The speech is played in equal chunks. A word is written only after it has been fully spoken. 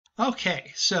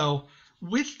Okay, so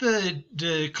with the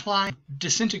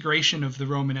disintegration of the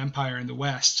Roman Empire in the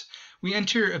West, we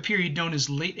enter a period known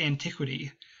as late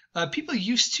antiquity. People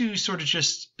used to sort of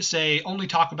just say, only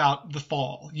talk about the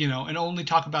fall, and only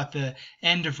talk about the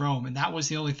end of Rome, and that was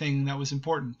the only thing that was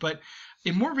important. But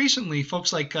more recently,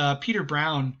 folks like Peter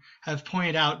Brown have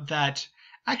pointed out that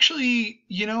actually,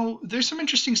 there's some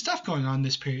interesting stuff going on in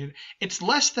this period. It's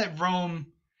less that Rome,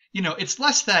 it's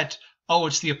less that, oh,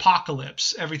 it's the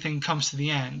apocalypse, everything comes to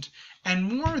the end, and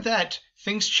more that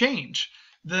things change.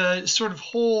 The sort of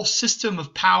whole system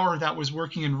of power that was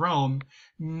working in Rome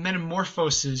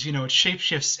metamorphoses, it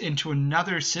shapeshifts into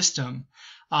another system,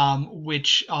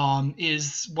 which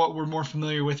is what we're more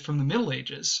familiar with from the Middle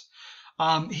Ages.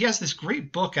 He has this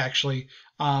great book, actually,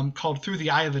 called Through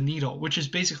the Eye of a Needle, which is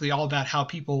basically all about how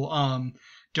people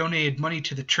donated money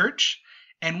to the church.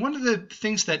 And one of the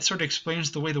things that sort of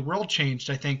explains the way the world changed,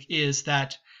 I think, is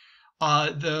that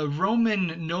the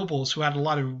Roman nobles who had a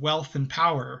lot of wealth and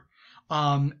power,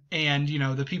 and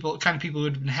the people who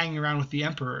had been hanging around with the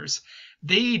emperors,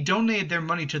 they donated their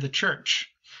money to the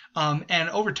church. And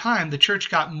over time, the church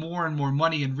got more and more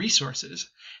money and resources.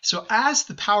 So as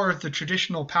the power of the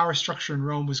traditional power structure in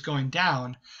Rome was going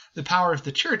down, the power of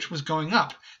the church was going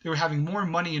up. They were having more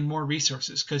money and more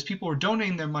resources because people were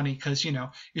donating their money because, you're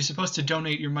supposed to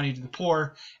donate your money to the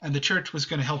poor, and the church was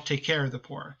going to help take care of the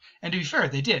poor. And to be fair,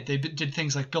 they did. They did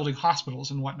things like building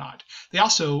hospitals and whatnot. They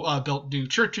also built new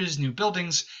churches, new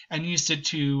buildings, and used it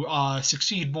to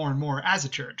succeed more and more as a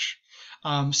church.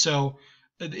 So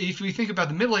if we think about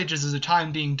the Middle Ages as a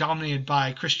time being dominated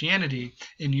by Christianity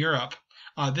in Europe,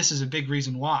 this is a big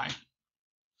reason why.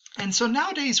 And so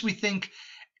nowadays we think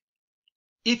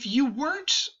if you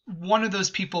weren't one of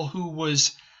those people who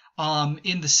was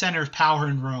in the center of power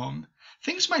in Rome,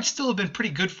 things might still have been pretty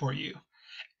good for you.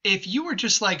 If you were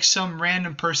just like some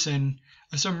random person,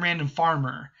 some random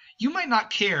farmer, you might not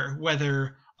care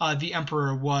whether the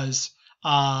emperor was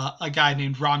a guy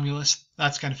named Romulus.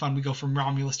 That's kind of fun. We go from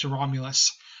Romulus to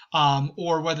Romulus.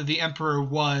 Or whether the emperor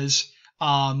was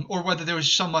or whether there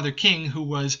was some other king who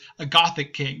was a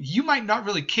Gothic king. You might not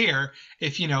really care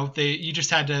if, you just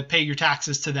had to pay your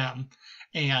taxes to them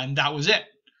and that was it.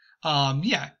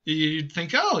 You'd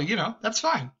think, oh, that's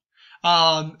fine.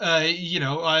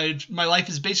 My life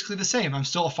is basically the same. I'm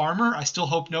still a farmer. I still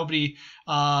hope nobody,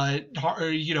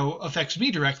 affects me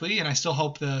directly, and I still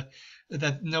hope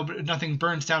that nothing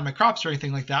burns down my crops or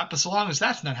anything like that. But so long as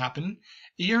that's not happening,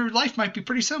 your life might be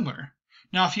pretty similar.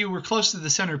 Now, if you were close to the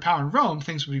center of power in Rome,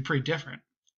 things would be pretty different.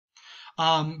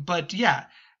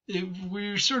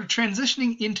 We're sort of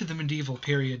transitioning into the medieval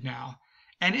period now.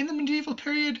 And in the medieval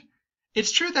period,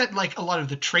 it's true that like a lot of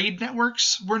the trade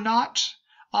networks were not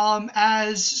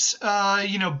as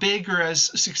big or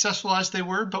as successful as they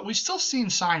were, but we've still seen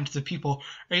signs that people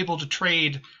are able to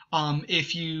trade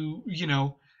if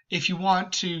you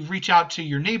want to reach out to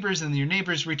your neighbors and your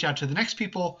neighbors reach out to the next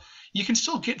people, you can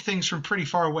still get things from pretty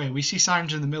far away. We see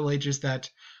signs in the Middle Ages that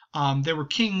there were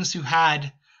kings who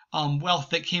had wealth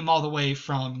that came all the way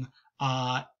from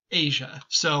Asia.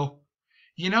 So,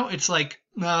 it's like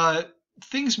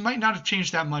things might not have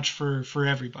changed that much for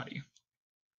everybody.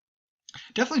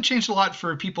 Definitely changed a lot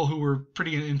for people who were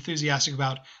pretty enthusiastic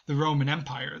about the Roman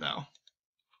Empire, though.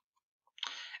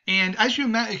 And as you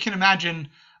can imagine,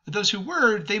 those who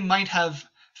were, they might have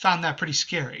found that pretty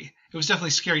scary. It was definitely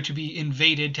scary to be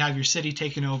invaded, to have your city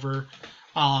taken over,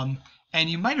 and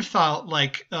you might have thought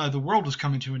like the world was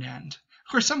coming to an end.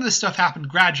 Of course, some of this stuff happened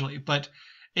gradually, but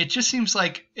it just seems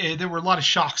like there were a lot of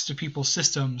shocks to people's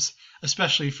systems,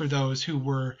 especially for those who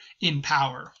were in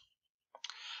power.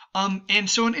 And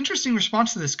so an interesting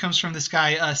response to this comes from this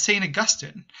guy, St.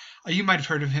 Augustine. You might have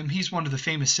heard of him. He's one of the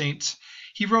famous saints.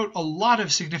 He wrote a lot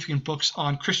of significant books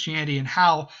on Christianity and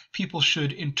how people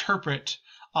should interpret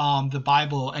the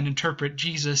Bible and interpret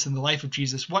Jesus and the life of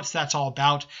Jesus, what that's all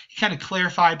about. He kind of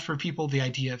clarified for people the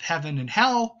idea of heaven and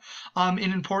hell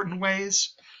in important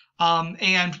ways.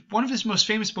 And one of his most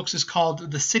famous books is called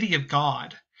The City of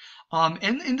God.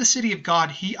 And in The City of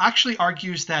God, he actually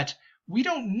argues that we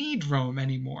don't need Rome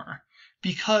anymore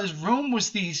because Rome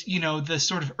was the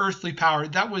sort of earthly power.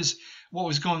 That was what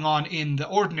was going on in the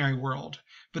ordinary world.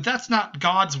 But that's not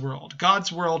God's world. God's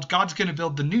world, God's going to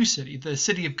build the new city, the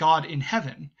city of God in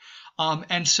heaven.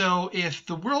 And so if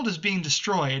the world is being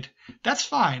destroyed, that's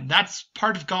fine. That's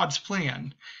part of God's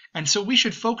plan. And so we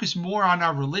should focus more on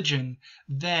our religion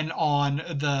than on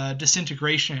the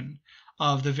disintegration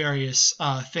of the various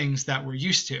things that we're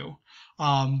used to.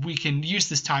 We can use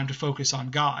this time to focus on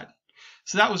God.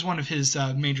 So that was one of his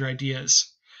major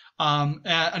ideas.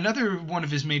 Another one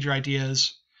of his major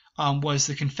ideas was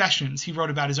the Confessions. He wrote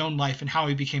about his own life and how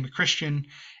he became a Christian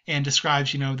and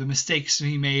describes, the mistakes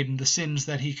he made and the sins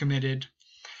that he committed.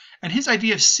 And his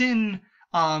idea of sin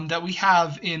that we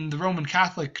have in the Roman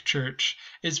Catholic Church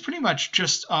is pretty much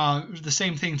just the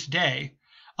same thing today.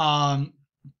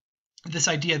 This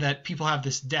idea that people have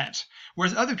this debt,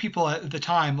 whereas other people at the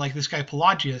time, like this guy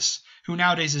Pelagius, who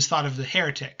nowadays is thought of as a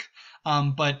heretic,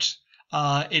 but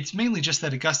it's mainly just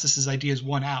that Augustus's ideas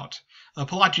won out.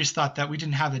 Pelagius thought that we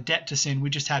didn't have a debt to sin, we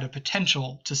just had a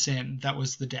potential to sin that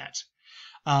was the debt.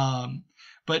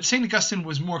 But St. Augustine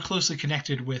was more closely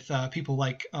connected with people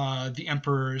like the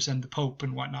emperors and the Pope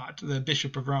and whatnot, the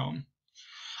Bishop of Rome.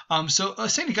 So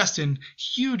St. Augustine,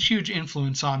 huge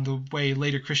influence on the way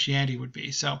later Christianity would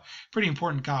be. So pretty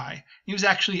important guy. He was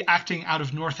actually acting out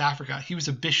of North Africa. He was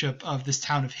a bishop of this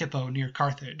town of Hippo near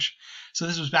Carthage. So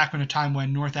this was back in a time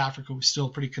when North Africa was still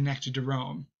pretty connected to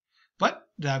Rome. But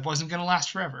that wasn't going to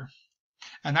last forever.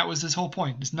 And that was his whole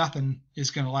point, is nothing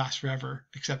is going to last forever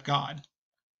except God.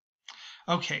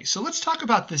 Okay, so let's talk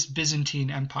about this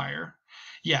Byzantine Empire.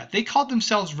 Yeah, they called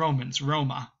themselves Romans,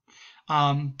 Roma.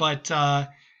 But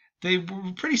they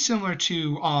were pretty similar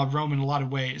to Rome in a lot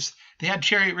of ways. They had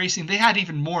chariot racing. They had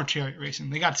even more chariot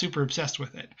racing. They got super obsessed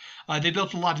with it. They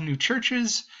built a lot of new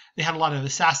churches. They had a lot of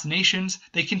assassinations.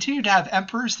 They continued to have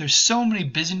emperors. There's so many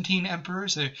Byzantine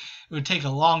emperors. It would take a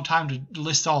long time to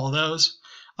list all of those.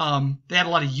 They had a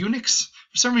lot of eunuchs.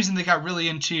 For some reason, they got really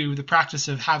into the practice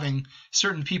of having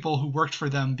certain people who worked for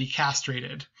them be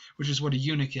castrated, which is what a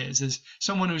eunuch is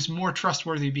someone who's more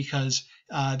trustworthy because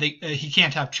he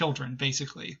can't have children,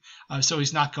 basically. So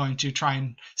he's not going to try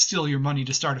and steal your money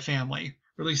to start a family,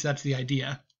 or at least that's the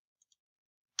idea.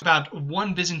 About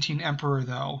one Byzantine emperor,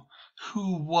 though,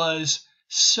 who was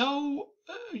such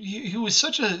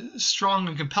a strong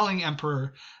and compelling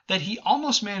emperor that he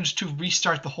almost managed to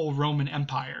restart the whole Roman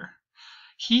Empire.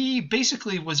 He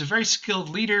basically was a very skilled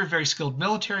leader, very skilled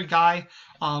military guy,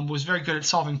 was very good at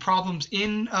solving problems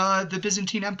in the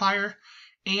Byzantine Empire,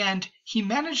 and he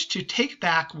managed to take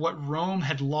back what Rome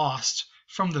had lost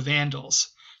from the Vandals.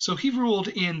 So he ruled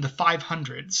in the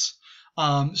 500s.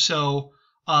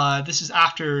 This is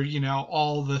after,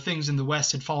 all the things in the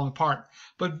West had fallen apart.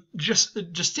 But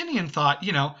Justinian thought,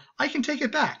 I can take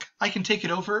it back. I can take it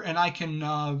over, and I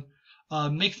can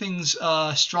make things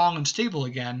strong and stable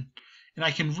again. And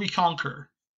I can reconquer.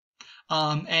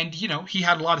 He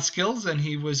had a lot of skills, and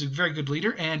he was a very good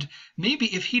leader. And maybe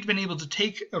if he'd been able to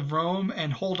take Rome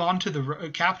and hold on to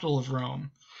the capital of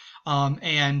Rome,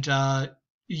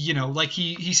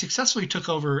 he successfully took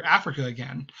over Africa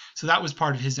again. So that was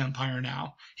part of his empire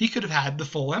now. He could have had the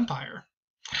full empire.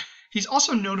 He's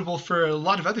also notable for a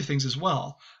lot of other things as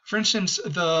well. For instance,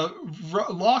 the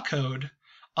law code,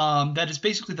 that is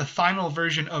basically the final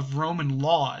version of Roman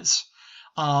laws.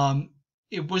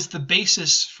 It was the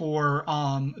basis for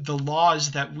the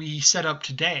laws that we set up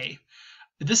today.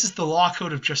 This is the law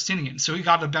code of Justinian. So he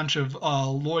got a bunch of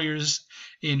lawyers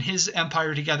in his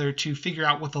empire together to figure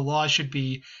out what the laws should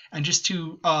be, and just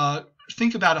to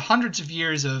think about hundreds of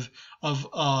years of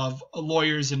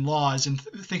lawyers and laws, and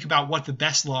think about what the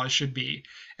best laws should be,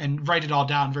 and write it all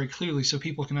down very clearly so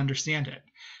people can understand it.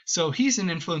 So he's an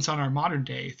influence on our modern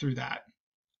day through that.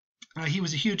 He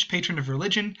was a huge patron of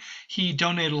religion. He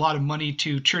donated a lot of money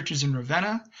to churches in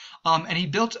Ravenna, and he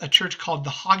built a church called the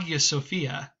Hagia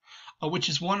Sophia, which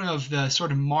is one of the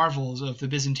sort of marvels of the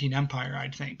Byzantine Empire,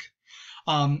 I'd think.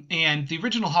 And the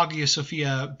original Hagia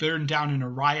Sophia burned down in a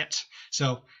riot,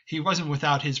 so he wasn't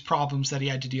without his problems that he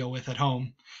had to deal with at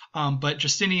home. But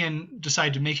Justinian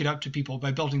decided to make it up to people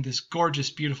by building this gorgeous,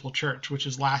 beautiful church, which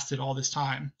has lasted all this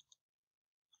time.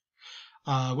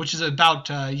 Which is about,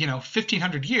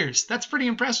 1,500 years. That's pretty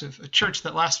impressive. A church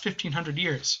that lasts 1,500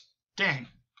 years. Dang.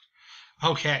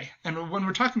 Okay, and when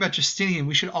we're talking about Justinian,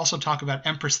 we should also talk about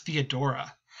Empress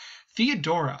Theodora.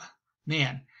 Theodora,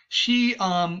 man, she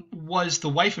was the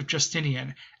wife of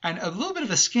Justinian, and a little bit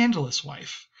of a scandalous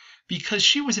wife, because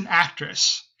she was an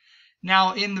actress.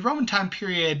 Now, in the Roman time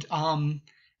period, an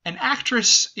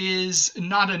actress is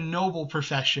not a noble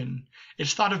profession.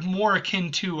 It's thought of more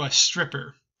akin to a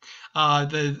stripper.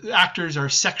 The actors are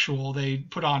sexual. They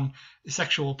put on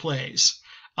sexual plays.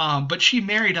 But she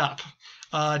married up.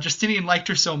 Justinian liked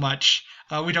her so much.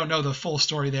 We don't know the full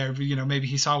story there. But, maybe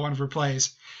he saw one of her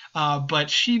plays. But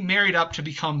she married up to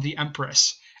become the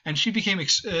empress. And she became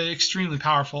extremely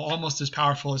powerful, almost as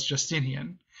powerful as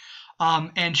Justinian.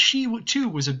 And she, too,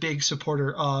 was a big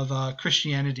supporter of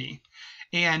Christianity.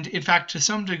 And, in fact, to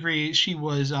some degree, she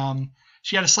was...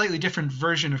 She had a slightly different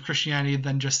version of Christianity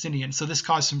than Justinian, so this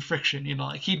caused some friction.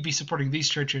 He'd be supporting these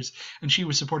churches, and she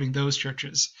was supporting those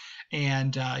churches.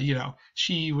 and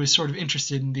she was sort of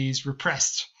interested in these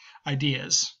repressed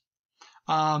ideas.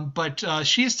 But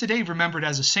she is today remembered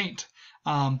as a saint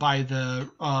by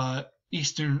the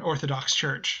Eastern Orthodox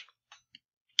Church.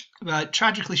 But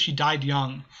tragically, she died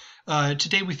young.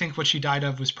 Today, we think what she died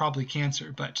of was probably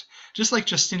cancer. But just like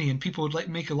Justinian, people would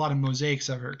make a lot of mosaics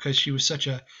of her because she was such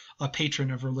a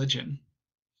patron of religion.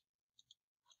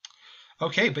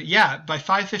 Okay, but yeah, by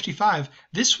 555,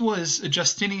 this was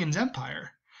Justinian's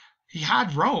empire. He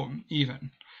had Rome, even.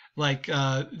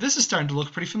 This is starting to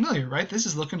look pretty familiar, right? This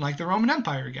is looking like the Roman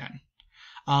Empire again.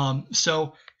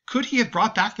 So could he have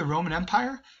brought back the Roman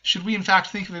Empire? Should we in fact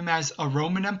think of him as a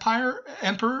Roman emperor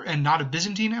and not a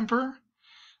Byzantine emperor?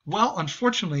 Well,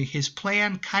 unfortunately, his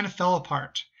plan kind of fell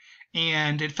apart.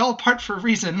 And it fell apart for a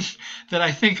reason that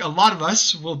I think a lot of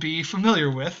us will be familiar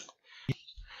with.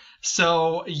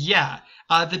 So, yeah,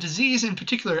 the disease in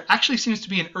particular actually seems to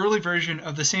be an early version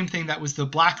of the same thing that was the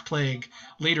Black Plague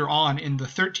later on in the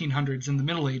 1300s in the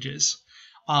Middle Ages.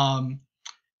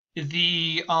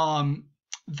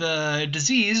 The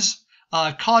disease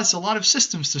caused a lot of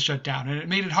systems to shut down, and it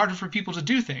made it harder for people to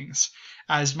do things,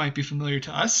 as might be familiar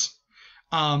to us.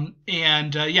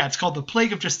 It's called the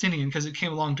Plague of Justinian because it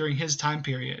came along during his time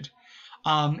period.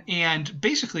 And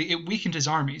basically, it weakened his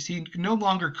armies. He no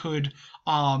longer could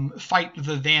fight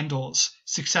the Vandals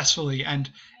successfully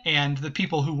and the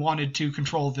people who wanted to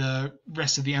control the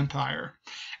rest of the empire.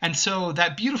 And so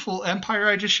that beautiful empire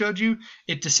I just showed you,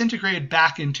 it disintegrated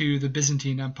back into the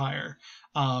Byzantine Empire.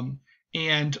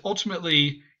 And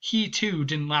ultimately, he too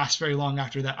didn't last very long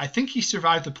after that. I think he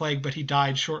survived the plague, but he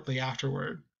died shortly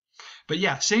afterward. But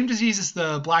yeah, same disease as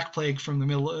the Black Plague from the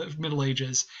Middle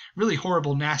Ages. Really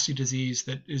horrible, nasty disease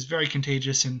that is very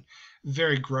contagious and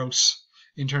very gross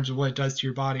in terms of what it does to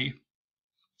your body.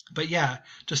 But yeah,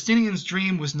 Justinian's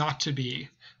dream was not to be.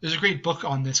 There's a great book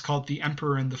on this called The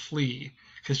Emperor and the Flea,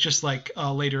 because just like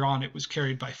later on, it was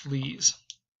carried by fleas.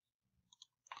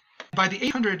 By the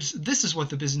 800s, this is what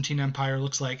the Byzantine Empire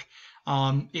looks like.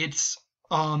 It's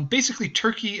basically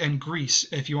Turkey and Greece,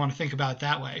 if you want to think about it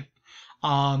that way.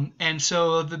 And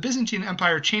so the Byzantine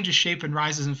Empire changes shape and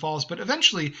rises and falls, but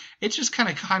eventually it's just kind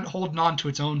of holding on to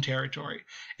its own territory.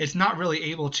 It's not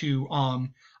really able to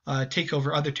take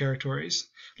over other territories.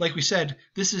 Like we said,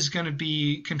 this is going to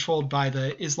be controlled by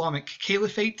the Islamic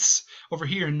caliphates over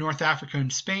here in North Africa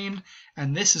and Spain,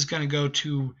 and this is going to go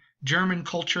to German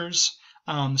cultures.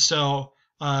 So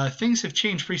things have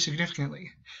changed pretty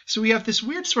significantly. So we have this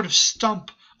weird sort of stump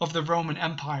of the Roman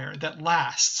Empire that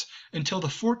lasts until the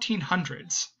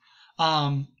 1400s,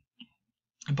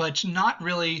 but not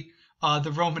really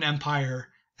the Roman Empire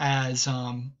as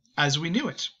we knew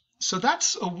it. So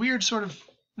that's a weird sort of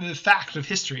fact of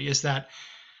history, is that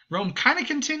Rome kind of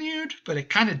continued, but it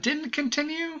kind of didn't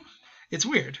continue. It's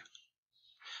weird.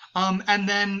 And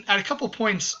then at a couple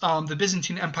points, the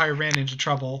Byzantine Empire ran into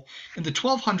trouble. In the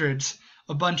 1200s,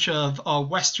 a bunch of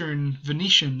Western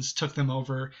Venetians took them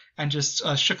over and just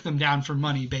shook them down for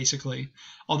money, basically,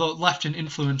 although it left an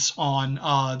influence on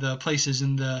the places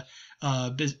in the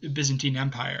Byzantine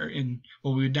Empire in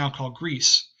what we would now call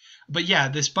Greece. But yeah,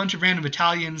 this bunch of random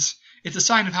Italians, it's a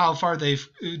sign of how far they've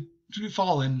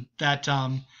fallen, that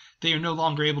they are no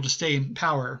longer able to stay in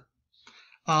power.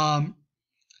 Then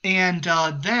in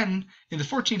the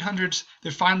 1400s,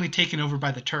 they're finally taken over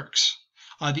by the Turks.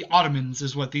 The Ottomans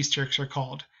is what these Turks are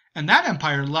called. And that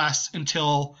empire lasts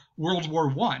until World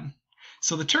War I.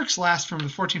 So the Turks last from the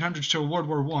 1400s to World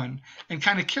War I and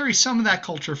kind of carry some of that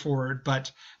culture forward,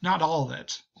 but not all of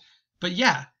it. But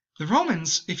yeah, the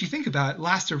Romans, if you think about it,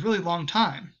 last a really long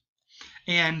time.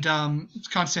 And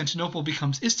Constantinople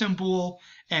becomes Istanbul,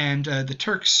 and the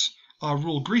Turks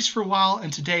rule Greece for a while,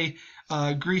 and today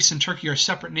Greece and Turkey are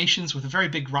separate nations with a very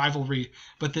big rivalry,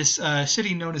 but this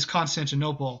city known as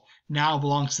Constantinople now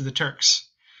belongs to the Turks.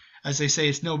 As they say,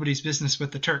 it's nobody's business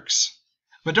but the Turks.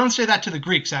 But don't say that to the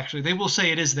Greeks, actually. They will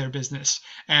say it is their business,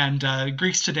 and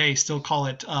Greeks today still call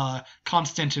it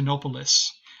Constantinopolis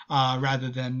rather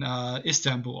than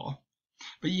Istanbul.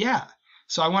 But yeah,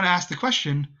 so I want to ask the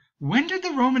question, when did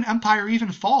the Roman Empire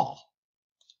even fall?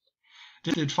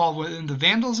 Did it fall when the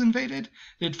Vandals invaded?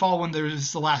 Did it fall when there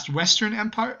was the last Western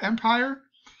emperor?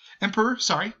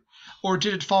 Or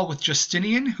did it fall with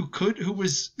Justinian, who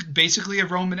was basically a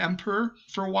Roman emperor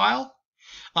for a while?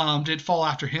 Did it fall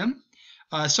after him?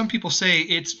 Some people say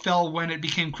it fell when it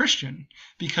became Christian,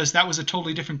 because that was a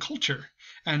totally different culture,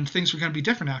 and things were going to be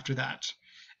different after that.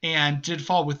 And did it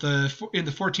fall in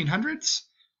the 1400s?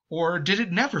 Or did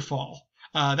it never fall?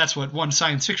 That's what one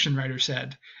science fiction writer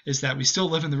said, is that we still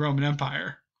live in the Roman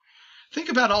Empire. Think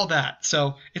about all that.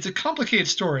 So it's a complicated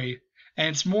story, and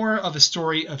it's more of a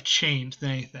story of change than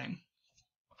anything.